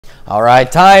All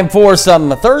right, time for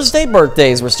some Thursday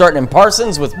birthdays. We're starting in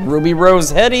Parsons with Ruby Rose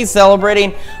Hetty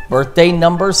celebrating birthday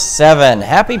number 7.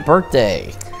 Happy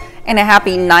birthday. And a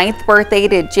happy 9th birthday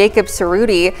to Jacob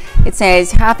Cerruti. It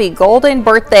says, happy golden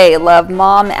birthday. Love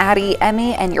Mom, Addie,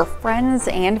 Emmy, and your friends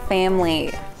and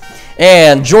family.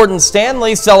 And Jordan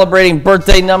Stanley celebrating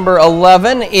birthday number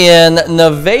 11 in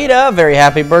Nevada. Very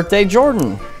happy birthday,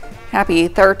 Jordan. Happy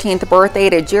 13th birthday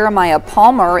to Jeremiah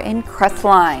Palmer in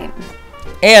Crestline.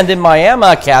 And in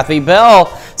Miami, Kathy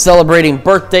Bell celebrating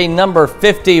birthday number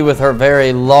 50 with her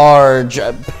very large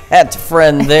pet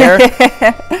friend there.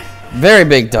 Very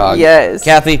big dog. Yes.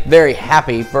 Kathy, very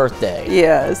happy birthday.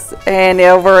 Yes. And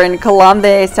over in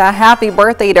Columbus, a happy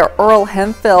birthday to Earl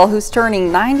Hemphill, who's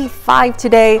turning 95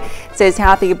 today. It says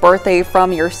happy birthday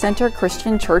from your Center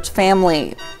Christian Church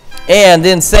family. And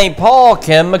in St. Paul,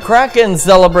 Kim McCracken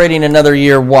celebrating another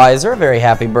year wiser. Very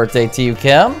happy birthday to you,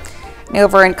 Kim.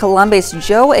 Over in Columbus,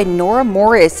 Joe and Nora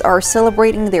Morris are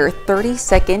celebrating their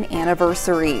 32nd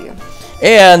anniversary.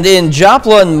 And in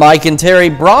Joplin, Mike and Terry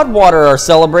Broadwater are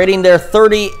celebrating their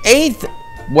 38th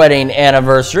wedding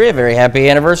anniversary. A very happy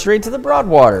anniversary to the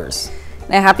Broadwaters.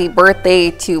 And a happy birthday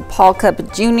to Paul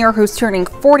Cup Jr., who's turning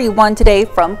 41 today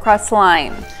from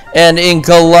Crestline. And in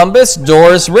Columbus,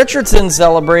 Doris Richardson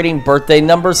celebrating birthday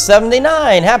number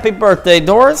 79. Happy birthday,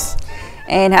 Doris.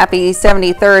 And happy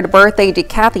 73rd birthday to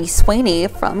Kathy Sweeney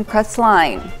from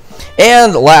Crestline.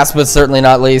 And last but certainly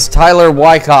not least, Tyler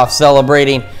Wyckoff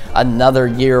celebrating another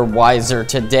year wiser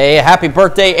today. Happy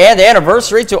birthday and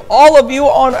anniversary to all of you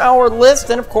on our list.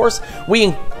 And of course,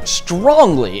 we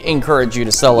strongly encourage you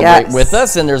to celebrate with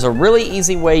us. And there's a really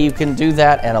easy way you can do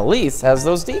that. And Elise has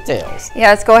those details.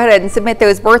 Yes, go ahead and submit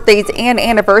those birthdays and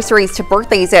anniversaries to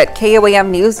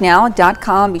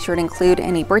birthdays@koamnewsnow.com. Be sure to include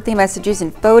any birthday messages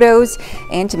and photos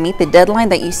and to meet the deadline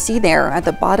that you see there at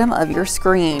the bottom of your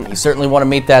screen. You certainly want to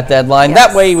meet that deadline. Yes.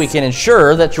 That way we can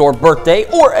ensure that your birthday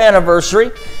or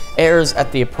anniversary airs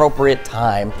at the appropriate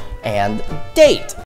time and date.